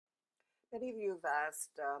Many of you have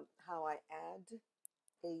asked how I add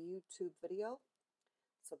a YouTube video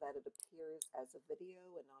so that it appears as a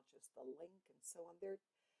video and not just the link and so on. There are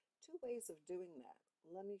two ways of doing that.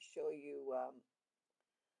 Let me show you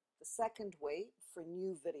the second way for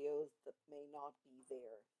new videos that may not be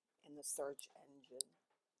there in the search engine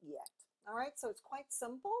yet. All right, so it's quite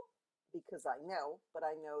simple because I know, but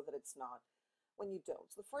I know that it's not when you don't.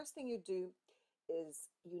 So the first thing you do is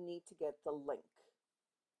you need to get the link.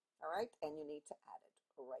 All right, and you need to add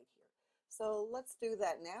it right here. So let's do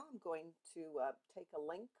that now. I'm going to take a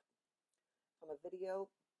link from a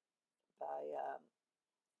video by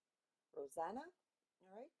Rosanna.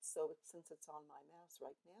 All right, so since it's on my mouse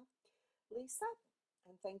right now, Lisa,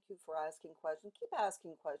 and thank you for asking questions. Keep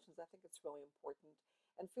asking questions. I think it's really important.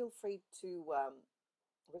 And feel free to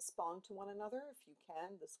respond to one another if you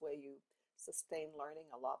can. This way you sustain learning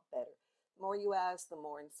a lot better. The more you ask, the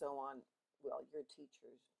more and so on. Well, your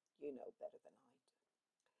teachers, you know better than I do.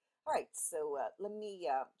 All right, so let me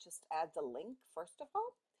just add the link first of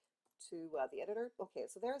all to the editor. Okay,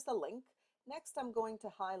 so there's the link. Next, I'm going to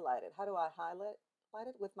highlight it. How do I highlight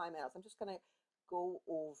it? With my mouse. I'm just going to go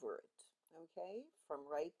over it, okay, from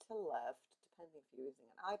right to left, depending if you're using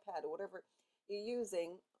an iPad or whatever you're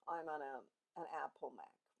using. I'm on an Apple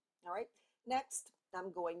Mac. All right, next,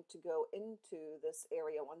 I'm going to go into this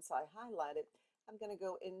area. Once I highlight it, I'm going to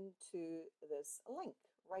go into this link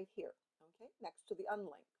right here, okay, next to the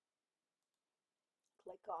unlink.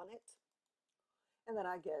 Click on it, and then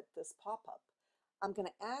I get this pop-up. I'm going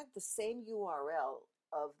to add the same URL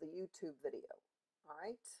of the YouTube video, all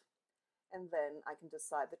right? And then I can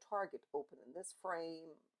decide the target, open in this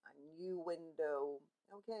frame, a new window,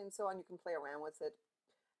 okay, and so on. You can play around with it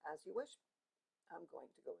as you wish. I'm going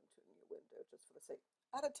to go into a new window just for the sake.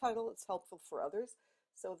 Add a title, it's helpful for others.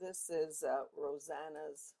 So this is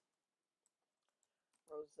Rosanna's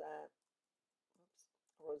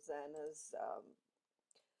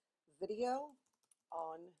video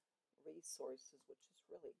on resources, which is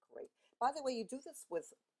really great. By the way, you do this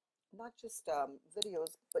with not just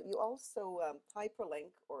videos, but you also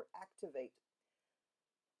hyperlink or activate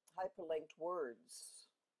hyperlinked words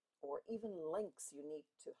or even links. You need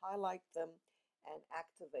to highlight them and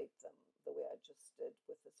activate them the way I just did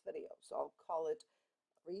with this video. So I'll call it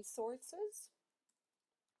resources.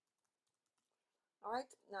 All right,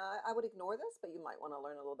 now I would ignore this, but you might want to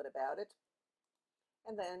learn a little bit about it.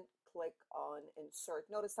 And then click on insert.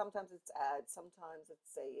 Notice sometimes it's add, sometimes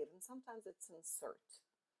it's save, and sometimes it's insert.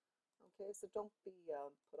 Okay, so don't be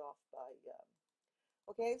put off by,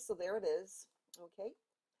 okay, so there it is. Okay,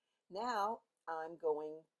 now I'm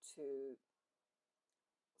going to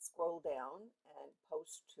scroll down and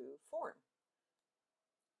post to form.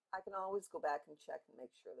 I can always go back and check and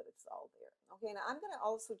make sure that it's all there. Okay, now I'm going to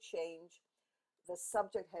also change the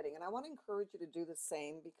subject heading, and I want to encourage you to do the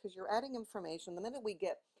same because you're adding information. The minute we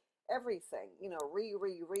get everything, you know,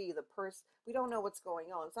 the person, we don't know what's going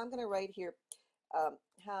on. So I'm going to write here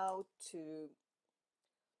how to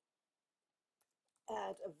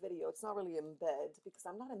add a video. It's not really embed because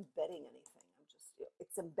I'm not embedding anything. I'm just, you know,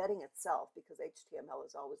 it's embedding itself because HTML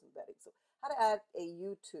is always embedding. So how to add a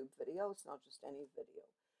YouTube video. It's not just any video.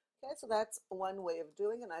 Okay, so that's one way of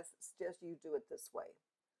doing it, and I suggest you do it this way.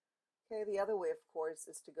 Okay, the other way, of course,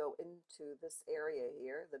 is to go into this area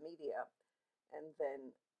here, the media, and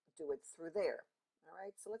then do it through there. All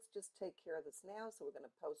right, so let's just take care of this now. So we're going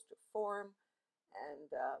to post to form,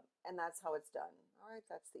 and that's how it's done. All right,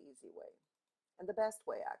 that's the easy way, and the best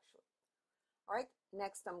way, actually. All right,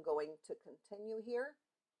 next I'm going to continue here.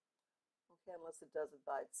 Okay, unless it does it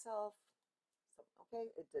by itself. So,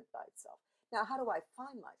 okay, it did by itself. Now, how do I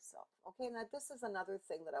find myself? Okay, now this is another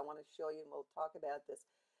thing that I want to show you, and we'll talk about this.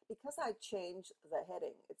 Because I changed the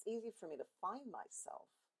heading, it's easy for me to find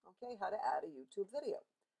myself, okay, how to add a YouTube video.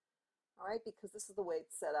 All right, because this is the way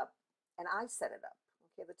it's set up, and I set it up.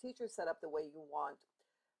 Okay, the teacher set up the way you want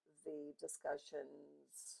the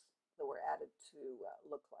discussions that were added to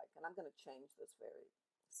look like, and I'm going to change this very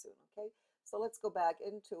soon, okay? So let's go back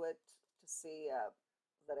into it to see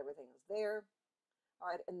that everything is there. All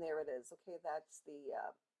right, and there it is. Okay, that's the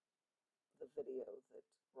video that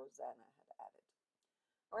Rosanna had added.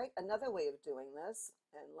 All right, another way of doing this,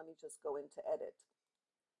 and let me just go into edit.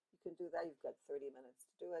 You can do that. You've got 30 minutes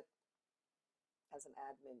to do it. As an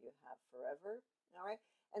admin, you have forever. All right,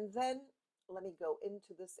 and then let me go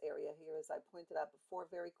into this area here, as I pointed out before,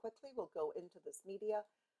 very quickly. We'll go into this media,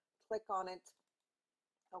 click on it,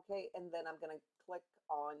 okay, and then I'm going to click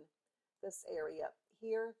on this area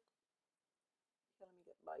here. Okay, let me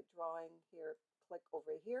get my drawing here. Click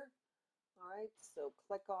over here. All right, so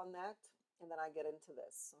click on that. And then I get into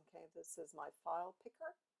this, okay? This is my file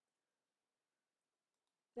picker.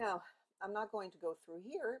 Now, I'm not going to go through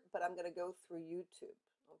here, but I'm going to go through YouTube,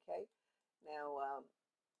 okay? Now,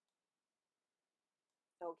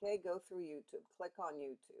 okay, go through YouTube, click on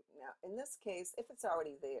YouTube. Now, in this case, if it's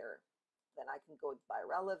already there, then I can go by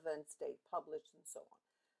relevance, date published, and so on.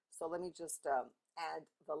 So let me just add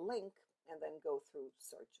the link and then go through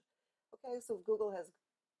search. Okay, so if Google has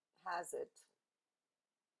it,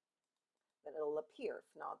 then it'll appear. If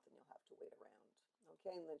not, then you'll have to wait around.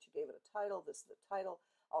 Okay, and then she gave it a title. This is the title.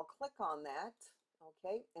 I'll click on that,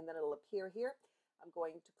 okay, and then it'll appear here. I'm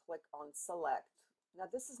going to click on select. Now,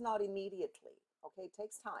 this is not immediately, okay, it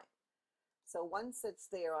takes time. So once it's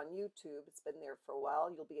there on YouTube, it's been there for a while,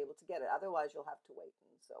 you'll be able to get it. Otherwise, you'll have to wait.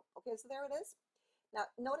 And so, okay, so there it is. Now,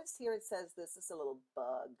 notice here it says this is a little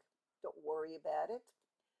bug. Don't worry about it.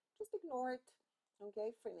 Just ignore it,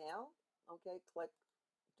 okay, for now. Okay, click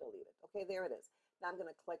delete it. Okay, there it is. Now I'm going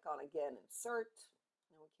to click on again, insert,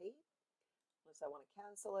 okay, unless I want to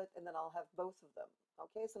cancel it, and then I'll have both of them.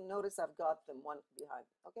 Okay, so notice I've got them one behind.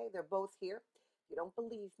 Okay, they're both here. If you don't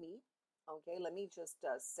believe me, okay, let me just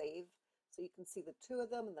save so you can see the two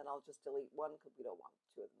of them, and then I'll just delete one because we don't want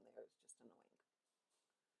two of them there. It's just annoying.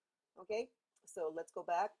 Okay, so let's go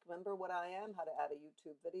back. Remember what I am, how to add a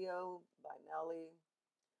YouTube video by Nelly.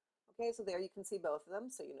 Okay, so there you can see both of them,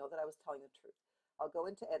 so you know that I was telling the truth. I'll go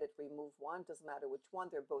into edit, remove one, doesn't matter which one,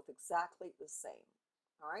 they're both exactly the same.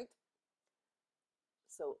 All right,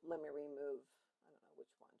 so let me remove, I don't know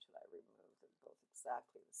which one should I remove, they're both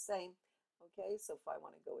exactly the same. Okay, so if I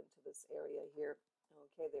want to go into this area here,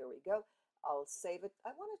 okay, there we go. I'll save it.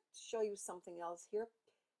 I want to show you something else here.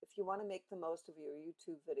 If you want to make the most of your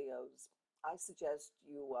YouTube videos, I suggest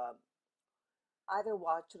you either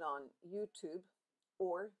watch it on YouTube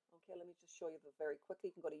or, okay, let me just show you very quickly.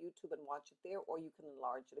 You can go to YouTube and watch it there, or you can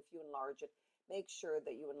enlarge it. If you enlarge it, make sure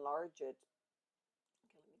that you enlarge it.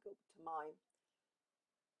 Okay, let me go to mine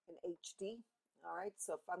in HD. All right,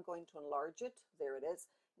 so if I'm going to enlarge it, there it is.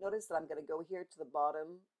 Notice that I'm going to go here to the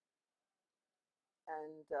bottom,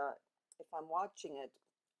 and if I'm watching it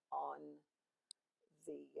on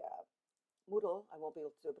the Moodle, I won't be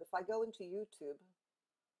able to do it. But if I go into YouTube,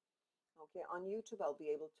 okay, on YouTube I'll be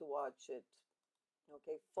able to watch it,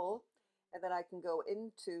 okay, full, and then I can go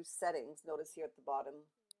into settings. Notice here at the bottom,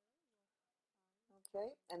 okay,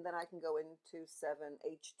 and then I can go into 7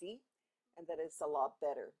 HD, and then it's a lot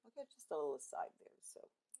better. Okay, just a little aside there. So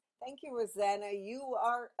thank you, Rosanna. You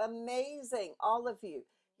are amazing, all of you.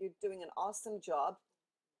 You're doing an awesome job.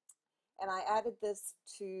 And I added this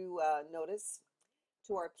to, notice,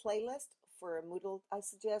 to our playlist for Moodle. I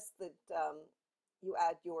suggest that you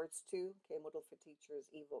add yours too. Okay, Moodle for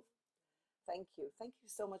Teachers, Evo. Thank you. Thank you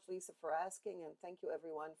so much, Lisa, for asking, and thank you,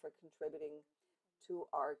 everyone, for contributing to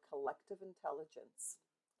our collective intelligence.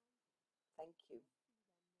 Thank you.